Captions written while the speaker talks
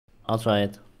I'll try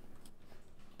it.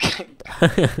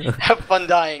 Have fun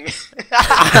dying.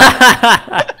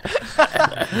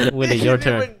 Willy, your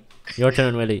turn. Your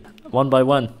turn, Willy. One by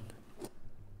one.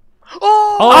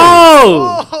 Oh!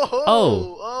 Oh! Oh!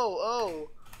 Oh! Oh!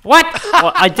 What?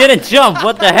 Well, I didn't jump.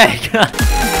 What the heck?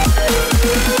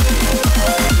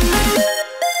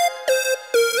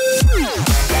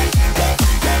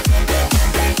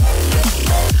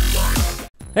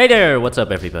 Hey there, what's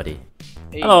up everybody?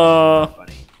 Hey, Hello!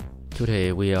 everybody.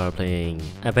 Today we are playing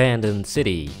Abandoned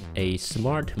City, a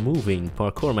smart moving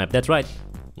parkour map. That's right,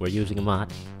 we're using a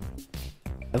mod.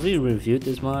 Have we reviewed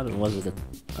this mod or was it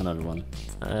another one?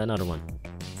 Another one.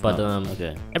 But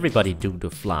okay. Everybody do the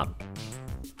flop.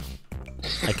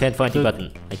 I can't find the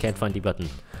button. I can't find the button.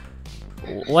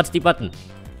 What's the button?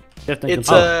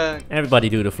 It's Everybody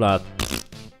do the flop.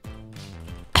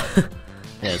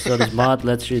 Yeah, so this mod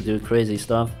lets you do crazy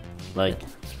stuff, like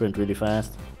sprint really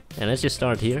fast. And let's just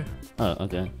start here. Oh,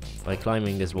 okay. By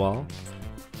climbing this wall.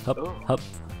 Hop, hop,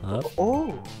 hop.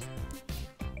 Oh!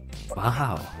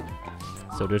 Wow.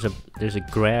 So there's a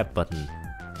grab button.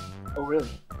 Oh, really?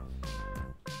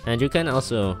 And you can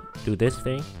also do this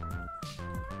thing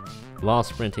while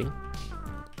sprinting.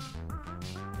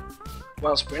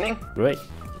 While sprinting? Great.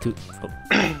 To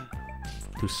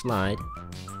to slide.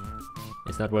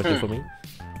 It's not working for me.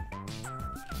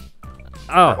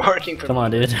 Oh, Working for come on,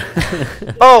 dude.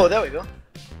 Oh, there we go.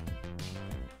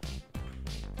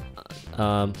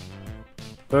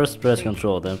 First press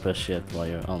control, then press shift while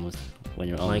you're almost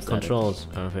My controls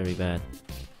are very bad.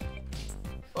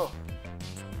 Oh.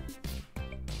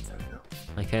 There we go.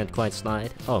 I can't quite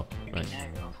slide. Oh, right.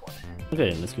 Hang off one hand.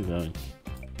 Okay, let's keep going.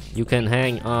 You can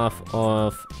hang off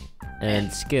of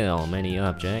and scale many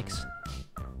objects.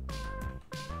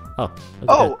 Oh,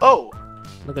 look at that. Oh!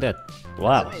 Look at that.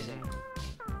 Wow. That's amazing.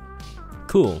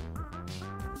 Cool.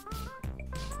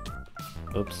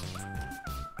 Oops.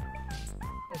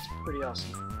 That's pretty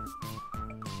awesome.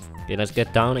 Okay, let's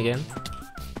get down again.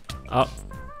 Oh.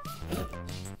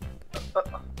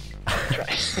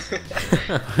 Try.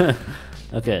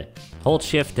 Okay. Hold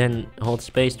shift then hold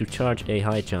space to charge a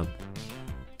high jump.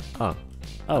 Oh.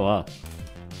 Oh wow.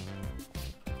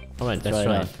 Alright, let's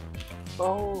try it.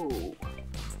 Oh.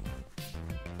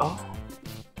 Oh.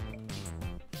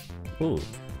 Ooh.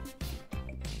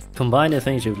 Combine the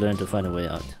things you've learned to find a way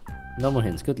out. No more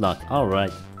hints. Good luck.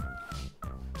 Alright.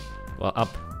 Well,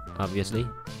 up, obviously.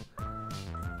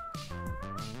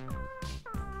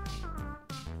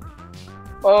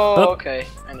 Oh, Up. okay.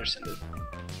 I understand it.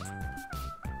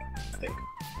 I think.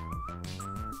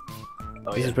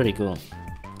 Oh, This yeah. is pretty cool.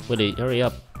 Willy, hurry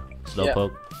up.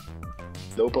 Slowpoke.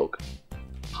 Low poke.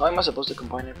 How am I supposed to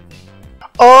combine everything?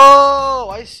 Oh,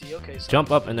 I see. Okay. So Jump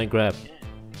up and then grab. yeah.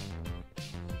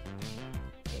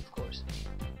 Of course.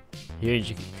 Here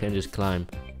you can just climb.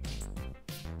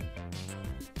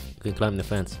 You can climb the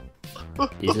fence.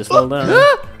 You just hold down.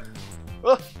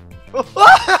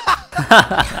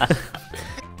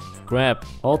 Grab.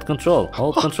 Hold control.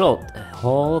 Hold control.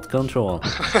 Hold control.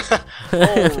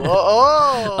 Okay.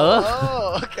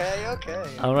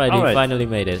 Alright, you finally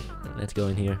made it. Let's go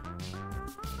in here.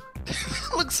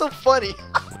 Looks so funny.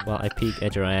 While I peek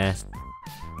at your ass.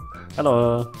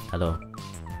 Hello. Hello.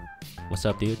 What's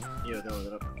up, dude? Yo,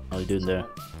 what up? How you doing there?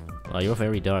 Wow, you're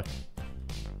very dark.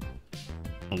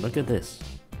 Oh, look at this.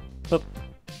 Oop.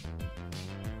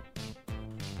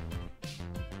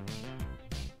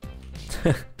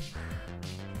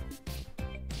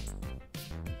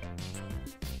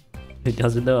 He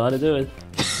doesn't know how to do it.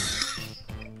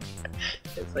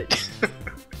 It's like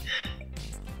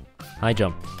High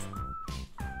jump.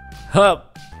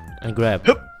 Hop! And grab.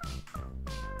 Hup.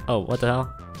 Oh, what the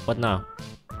hell? What now?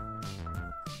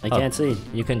 I can't see.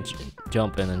 You can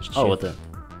jump in and shoot. Oh, what the?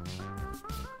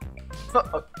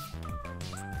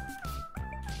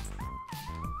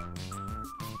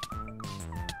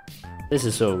 This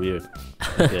is so weird.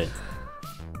 Okay.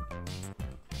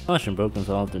 Caution, broken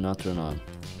valve, do not turn on.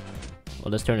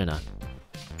 Well, let's turn it on.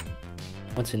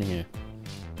 What's in here?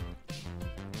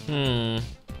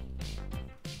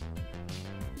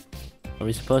 Are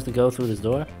we supposed to go through this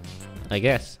door? I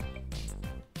guess.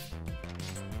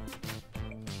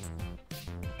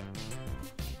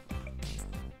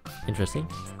 Interesting.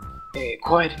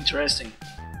 quite interesting.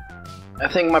 I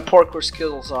think my parkour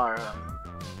skills are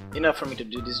enough for me to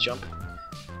do this jump.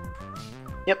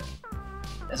 Yep,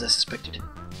 as I suspected.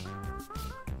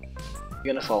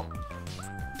 You're gonna fall.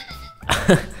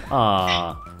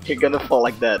 Ah. You're gonna fall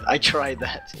like that. I tried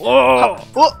that. Whoa!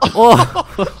 Whoa!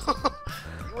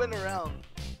 You went around.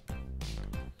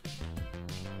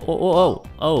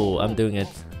 Oh, I'm doing it.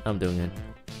 I'm doing it.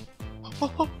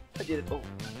 I did it. Oh.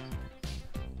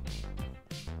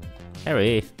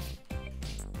 Harry.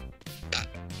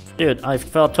 Dude, I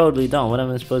fell totally down. What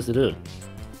am I supposed to do?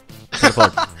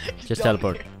 Teleport. Just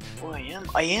teleport. Oh, I am.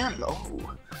 I am.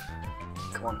 Oh.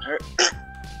 Come on, hurt.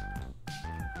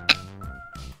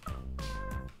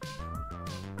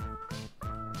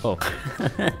 Oh.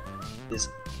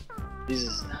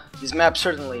 This map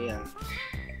certainly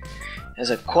has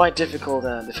a quite difficult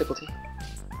difficulty.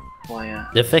 Why?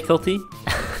 Difficulty?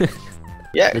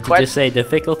 Yeah, Did you quite just say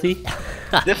difficulty?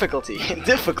 difficulty.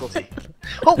 Difficulty.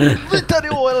 Oh,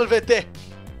 helvete!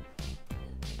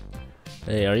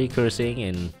 Hey, are you cursing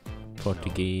in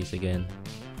Portuguese again?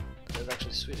 That's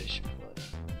actually Swedish. But,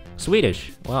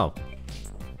 Swedish. Wow.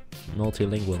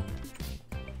 Multilingual.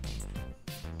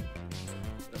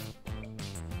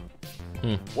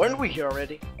 weren't we here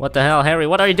already? What the hell, Harry?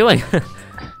 What are you doing?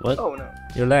 What? Oh no.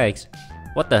 Your legs.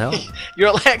 What the hell?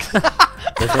 Your legs.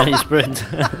 That's why you sprint.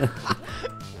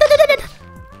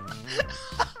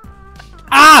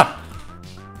 Ah!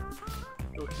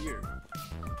 Go here.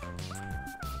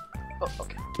 Oh,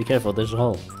 okay. Be careful, there's a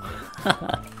hole.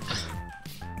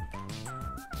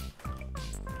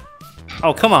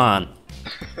 Oh, come on.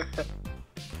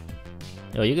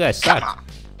 Yo, you guys suck.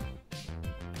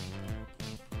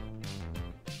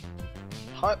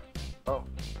 Hot. Oh,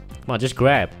 Come on, just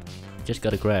grab. Just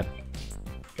gotta grab.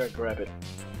 gotta grab it.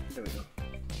 There we go.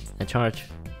 And charge.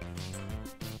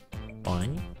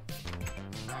 Boing.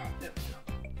 There we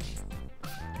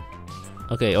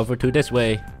Okay, over to this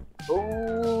way. go.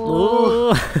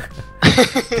 Ooh. Ooh.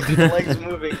 The legs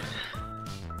moving.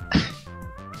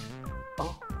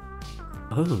 Oh,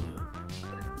 Oh.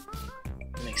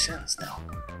 it makes sense now.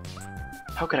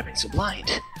 How could I be so blind?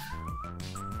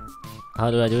 How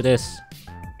do I do this?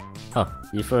 Oh,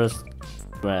 You first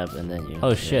grab and then you...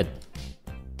 oh shit.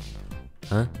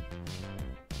 Huh?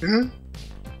 Hmm?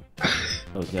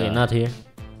 Oh god. Okay, not here.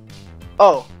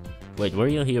 Oh, Wait, were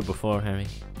you here before, Harry?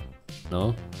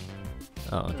 No?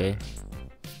 Oh, okay.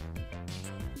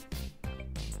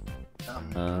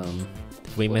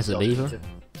 Did we miss a what's lever? alternative?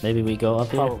 Maybe we go up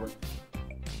here? Probably.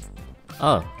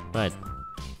 Oh, right.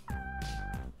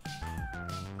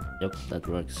 Yep, that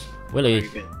works. Willy.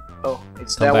 Very good. Oh,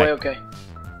 it's Come that back. way. Okay.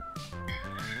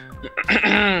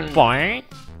 Boing.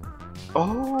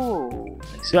 Oh.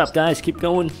 Makes Good sense. up, guys, keep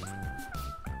going.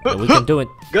 Yeah, we can do it.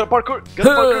 Got a parkour. Got a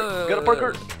parkour. Got a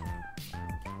parkour.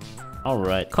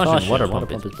 Alright. Caution, water water pump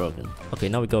pump is broken. Okay,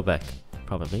 now we go back.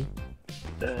 Probably.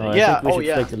 I Yeah. think we Oh should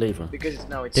yeah. flick the lever. Because it's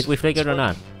now it's. Did we flick it or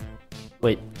not?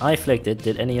 Wait, I flicked it.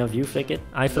 Did any of you flick it?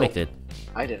 I flicked it.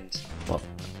 I didn't. Well,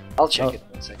 I'll check Oh. it.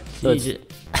 1 second. so it's...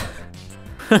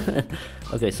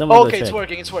 okay, someone go Okay, it's check.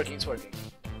 working. It's working. It's working.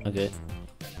 Okay.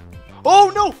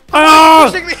 Oh no! Ah!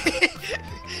 Pushing me!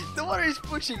 The water is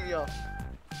pushing me off.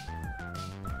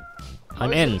 How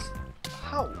I'm is in. this?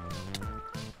 How?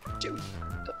 Dude.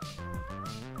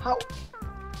 How?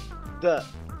 The.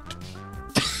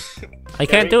 I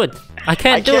can't do it. I I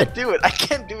can't do it. do it. I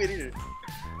can't do it either.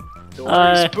 The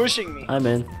water is pushing me. I'm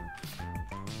in.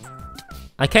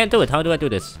 I can't do it. How do I do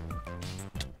this?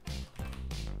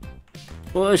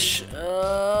 Push.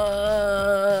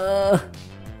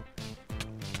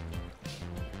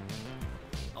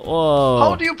 Whoa.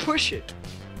 How do you push it?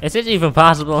 Is it even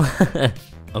possible?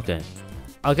 Okay.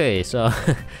 Okay, so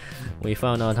we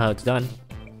found out how it's done.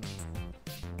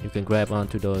 You can grab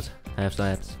onto those half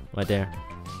slabs right there.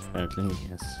 Apparently,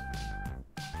 yes.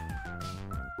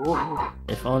 Ooh.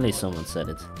 If only someone said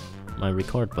it. My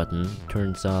record button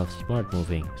turns off smart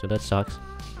moving, so that sucks.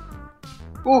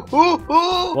 Ooh, ooh, ooh,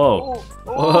 Whoa.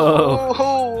 Ooh, Whoa.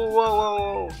 whoa,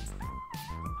 whoa,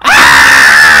 whoa.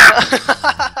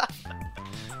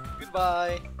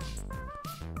 Goodbye.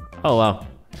 Oh wow.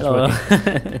 Hello.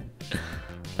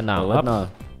 And now What up. now?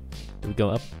 Do we go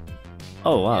up?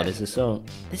 Oh wow, Yeah. this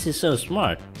is so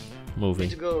smart. Need Moving.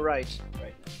 to go right.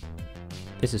 Right.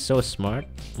 This is so smart.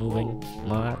 Moving. Ooh.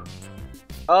 Smart.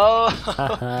 Oh.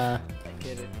 Haha. I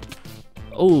get it.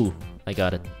 Oh, I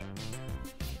got it.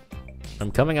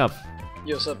 I'm coming up.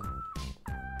 Yo, what's up?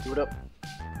 Do it up.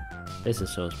 This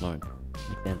is so smart.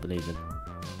 You can't believe it.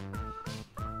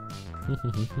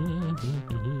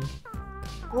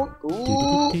 Ooh.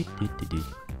 Ooh. Do-do-do-do-do-do.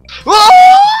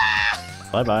 Ah!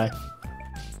 Bye bye.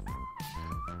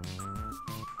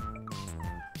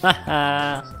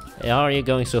 Haha. Hey, how are you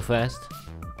going so fast?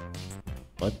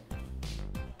 What?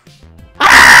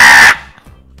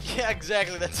 Yeah,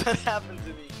 exactly. That's what happened to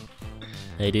me.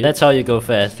 Hey dude. That's how you go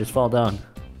fast. Just fall down.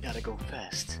 Gotta go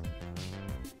fast.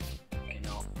 Okay,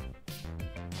 no.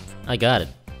 I got it.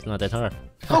 It's not that hard.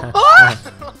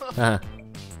 Ah!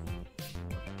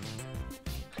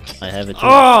 I have it. Too.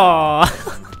 Oh!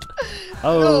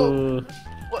 Oh.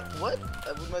 What? What?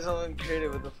 I put myself in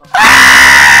creative with the fun.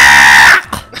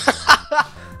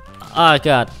 Oh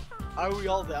god. Are we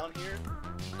all down here?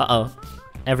 Uh-oh.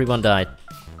 Everyone died.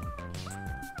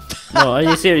 No, are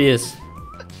you serious?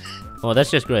 Oh,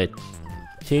 that's just great.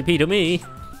 TP to me.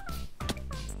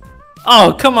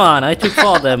 Oh, come on. I took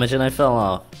fall damage and I fell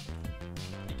off.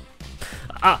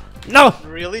 Ah, no!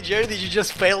 Really, Jerry? Did you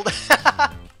just fail?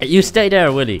 You stay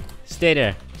there, Willy. Stay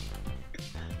there.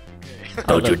 Okay.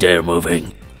 Don't you dare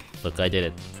moving. Look, I did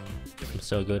it. I'm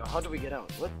so good. How do we get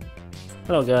out? What?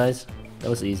 Hello guys. That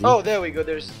was easy. Oh, there we go.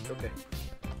 There's. Okay.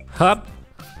 Hop.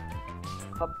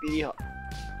 Hoppity hop.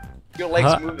 Your legs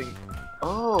Huh? moving.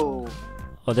 Oh.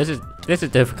 Oh, this is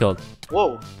difficult.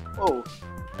 Whoa. Whoa.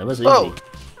 That was easy. Whoa.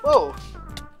 Whoa.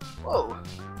 Whoa.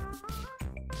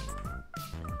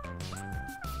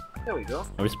 There we go.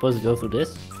 Are we supposed to go through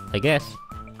this? I guess.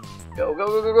 Go, go,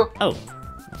 go, go, go. Oh.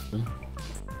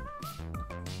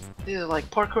 This is like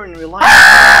parkour in real life.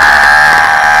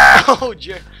 Oh,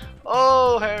 Jerry.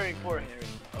 Oh, Harry. Poor Harry.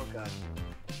 Oh, God.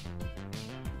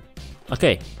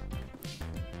 Okay.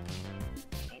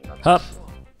 Hop.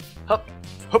 Hop.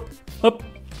 Hop. Hop.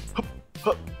 Hop.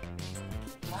 Hop.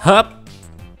 Hop.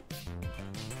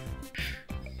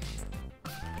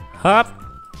 Hop.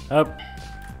 Up.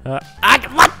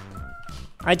 What?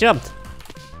 I jumped.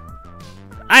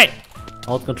 Aye.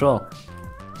 Hold control.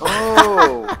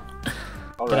 Oh.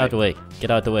 Get out the way.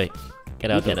 Get out the way.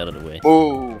 Get out of the way.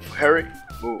 Move, Harry.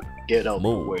 Move. Get out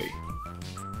Move. the way.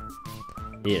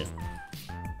 Here.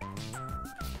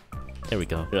 There we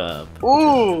go. Up.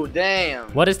 Ooh, damn.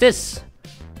 What is this?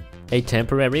 A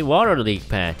temporary water leak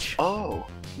patch. Oh.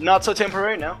 Not so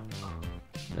temporary now.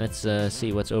 Let's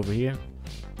see what's over here.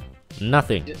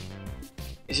 Nothing.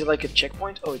 Is it like a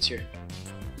checkpoint? Oh, it's here.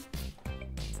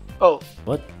 Oh,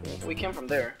 What? we came from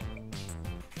there.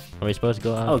 Are we supposed to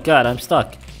go out? Oh god, I'm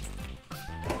stuck.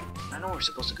 I know where we're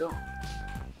supposed to go.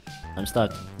 I'm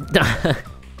stuck.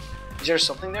 Is there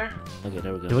something there? Okay,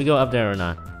 there we Do go. we go up there or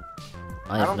not?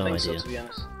 I I have don't no think idea. so, to be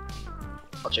honest.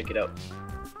 I'll check it out.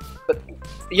 But,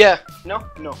 yeah. No,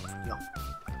 no, no.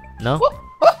 No?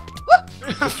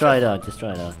 Just try it out, just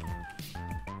try it out.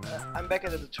 I'm back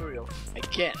at the tutorial.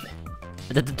 Again.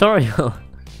 The tutorial.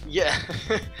 Yeah.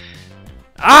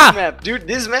 Ah! This map, dude,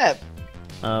 this map.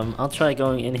 I'll try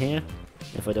going in here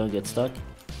if I don't get stuck.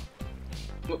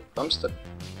 Look, I'm stuck.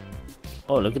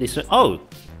 Oh, look at this. Oh!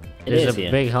 It There's is a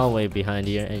here. big hallway behind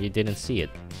here and you didn't see it.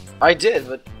 I did,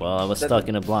 but Well, I was That- stuck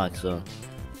in a block, so.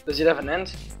 does it have an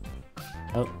end?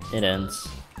 Oh, it ends.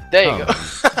 There you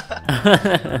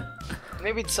Oh. go.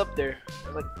 Maybe it's up there.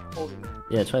 It's like holding it.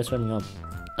 Yeah, try swimming up.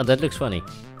 Oh, that looks funny.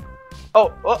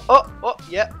 Oh, oh, oh, oh,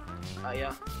 yeah.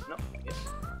 Yeah. No,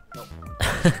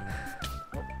 yeah.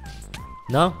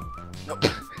 No? Nope.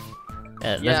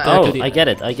 Let's Yeah, go Oh, to the... I get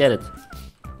it, I get it.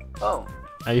 Oh.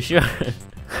 Are you sure?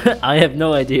 I have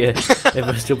no idea if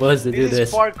we're supposed to do This is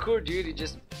this. parkour, dude. You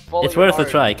just follow It's your worth a heart.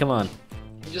 try, come on.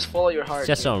 You just follow your heart. It's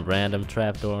just dude. some random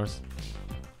trapdoors.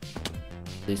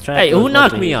 These Hey, trapdoors who must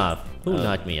knocked be me here. off? Who Oh.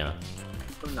 knocked me off?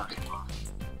 I'm not.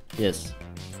 Yes.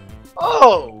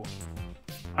 Oh!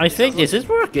 I think this is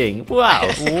working. Wow.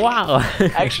 Wow.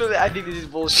 Actually, I think this is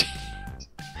bullshit.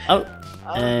 Oh,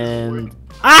 I don't think this is and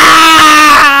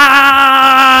Ah!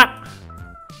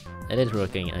 It is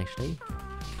working actually.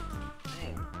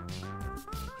 Damn.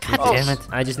 God Oh, damn it.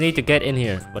 I just need to get in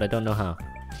here, but I don't know how.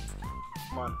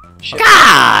 Come on. Shit.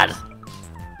 God!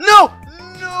 No!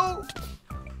 No!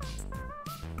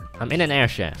 I'm in an air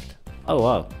shaft. oh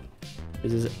wow.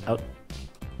 This is out.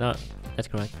 No, that's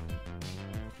correct.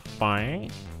 Boing.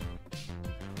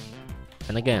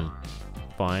 And again.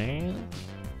 Boing.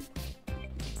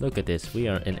 Look at this. We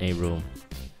are in a room.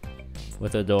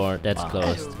 With a door that's Wow.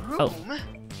 closed. Room. Oh.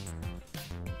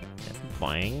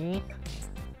 Boing.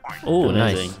 Oh,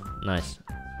 Amazing. nice. Nice.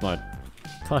 Smart.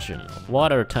 Caution.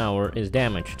 Water tower is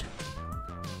damaged.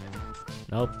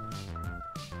 Nope.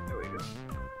 There we go.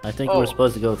 I think Oh. we're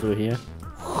supposed to go through here.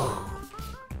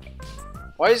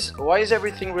 Why is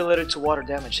everything related to water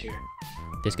damage here?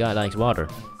 This guy likes water.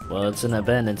 Well, it's an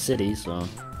abandoned city, so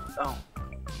Oh.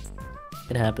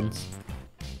 it happens.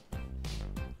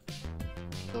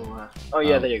 So, oh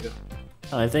yeah, Um, there you go.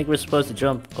 Oh, I think we're supposed to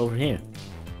jump over here.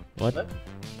 What? What?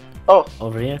 Oh,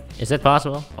 Over here? Is that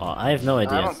possible? Oh, I have no I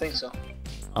idea. don't think so.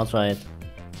 I'll try it.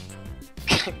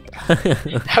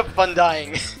 Have fun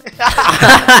dying.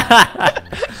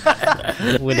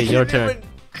 Willy, your turn.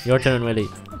 Your turn, Willy.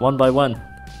 One by one.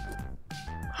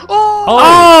 Oh!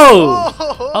 Oh!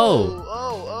 Oh! Oh.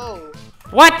 Oh! Oh!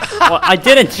 What? Well, I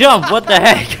didn't jump. What the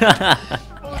heck?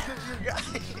 Both of you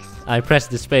guys. I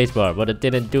pressed the spacebar, but it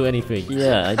didn't do anything.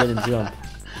 Yeah, I didn't jump.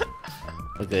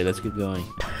 Okay, let's keep going.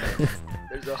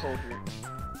 There's a hole here.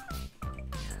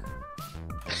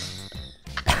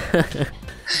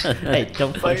 Hey,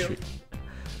 don't push it.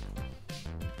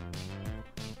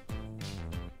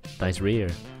 Nice rear.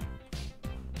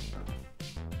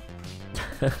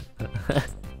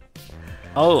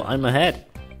 Oh, I'm ahead.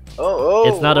 Oh,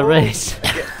 It's not a oh. race.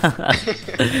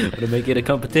 To make it a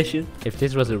competition. If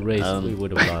this was a race, we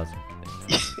would have lost.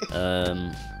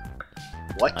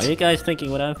 What? Are you guys thinking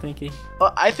what I'm thinking?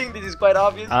 Well, I think this is quite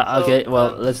obvious. Okay,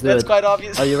 well, let's do it. That's quite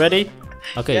obvious. Are you ready?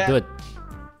 Okay, Yeah. do it.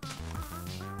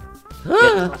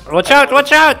 Watch out!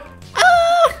 Watch out!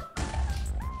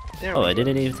 There Oh, we I go.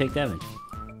 didn't even take damage.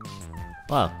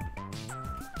 Wow.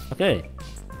 Okay.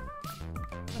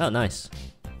 Oh, nice.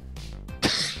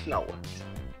 No.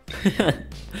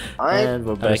 And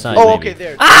we're back. Oh, okay,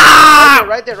 there.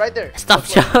 Right there, right there. Stop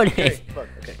shouting! Okay, look,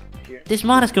 okay. Here. This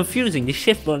mod is confusing. The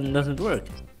shift button doesn't work.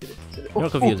 You're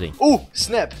confusing. Ooh,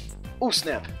 snap. Ooh,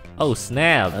 snap. Oh,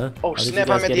 snap. Oh, How did you snap,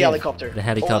 guys I'm at get the in? helicopter. The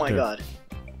helicopter. Oh my god.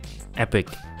 Epic.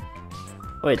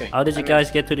 Wait, Okay, how did you I'm guys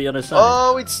get to the other side?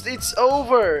 Oh, it's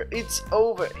over. It's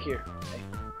over. Here. Okay.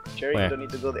 Jerry, Where? you don't need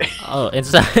to go there. Oh,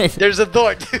 inside. There's a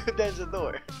door, dude. There's a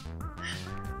door.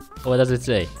 What does it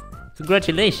say?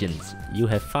 Congratulations, you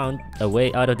have found a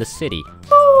way out of the city.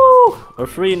 Woo! We're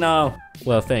free now.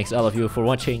 Well, thanks all of you for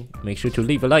watching. Make sure to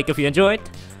leave a like if you enjoyed.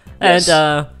 Yes.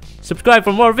 And subscribe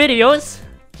for more videos.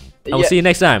 I will Yeah. see you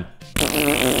next time.